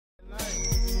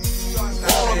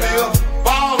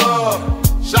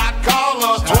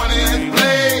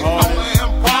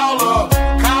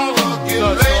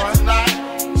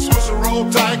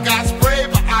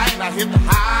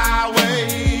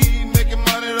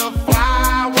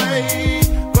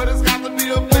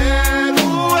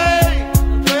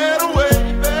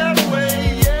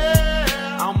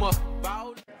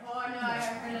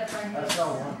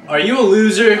you a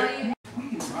loser?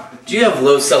 Do you have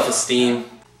low self-esteem?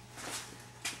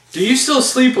 Do you still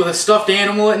sleep with a stuffed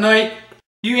animal at night?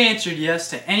 If you answered yes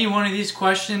to any one of these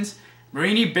questions,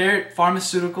 Marini Barrett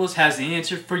Pharmaceuticals has the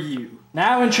answer for you.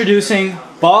 Now introducing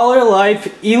Baller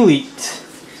Life Elite,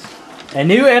 a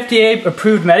new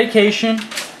FDA-approved medication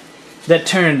that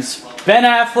turns Ben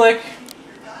Affleck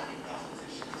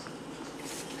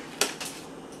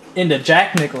into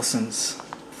Jack Nicholson's.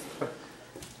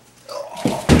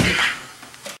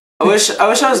 I wish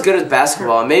I was good at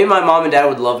basketball. Maybe my mom and dad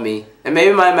would love me, and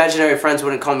maybe my imaginary friends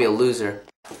wouldn't call me a loser.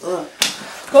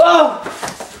 Oh,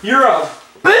 you're a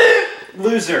big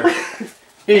loser.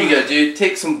 Here you go, dude.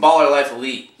 Take some Baller Life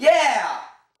Elite. Yeah!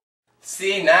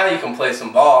 See, now you can play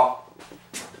some ball.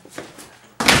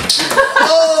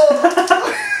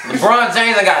 LeBron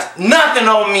James ain't got nothing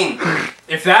on me.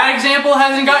 If that example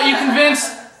hasn't got you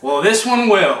convinced, well, this one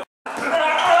will.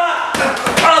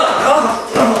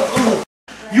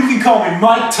 You can call me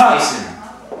Mike Tyson.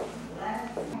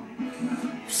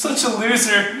 Such a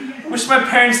loser. Wish my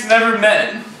parents never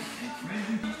met.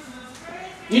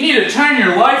 You need to turn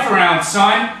your life around,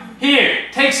 son. Here,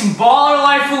 take some Baller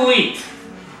Life Elite.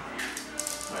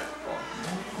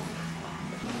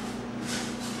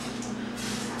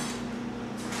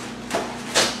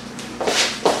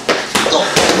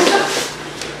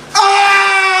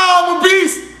 I'm a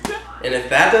beast! And if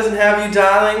that doesn't have you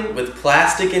dialing with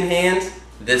plastic in hand,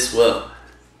 this will.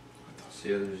 See,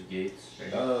 there's gates.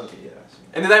 Right? Oh, okay, yeah.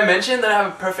 And did I mention that I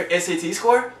have a perfect SAT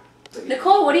score?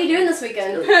 Nicole, what are you doing this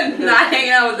weekend? Not hanging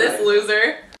out with this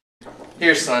loser.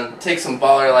 Here, son, take some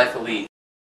Baller Life Elite.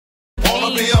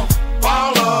 Wanna be a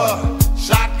baller,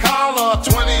 shot caller,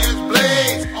 20-inch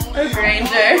blades. Oh,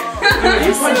 Granger.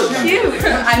 You're so cute.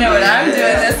 I know what I'm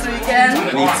doing this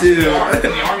weekend. Me too.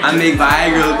 I make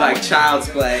Viagra look like child's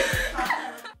play.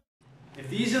 If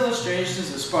these illustrations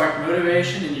have sparked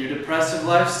motivation in your depressive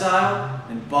lifestyle,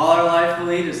 then Baller Life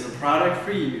Elite is the product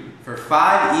for you. For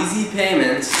 5 easy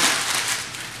payments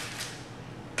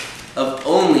of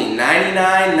only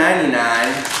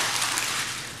 $99.99,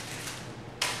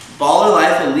 Baller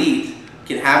Life Elite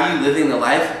can have you living the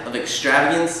life of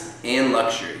extravagance and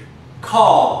luxury.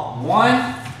 Call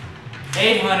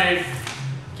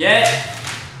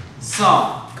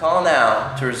 1-800-GET-SOME. Call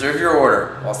now to reserve your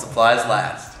order while supplies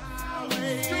last.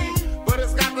 But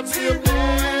it's got to be a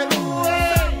better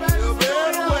way,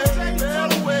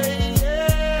 better way.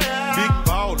 Big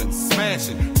ballin',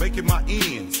 smashing, making my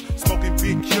ends. Smoking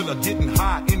big killer, getting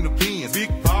high in the bins. Big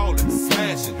ballin',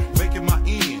 smashing, making my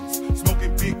ends.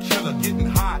 Smoking big killer, getting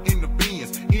high in the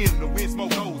bins. In the wind,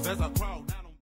 smoke goes as I cry.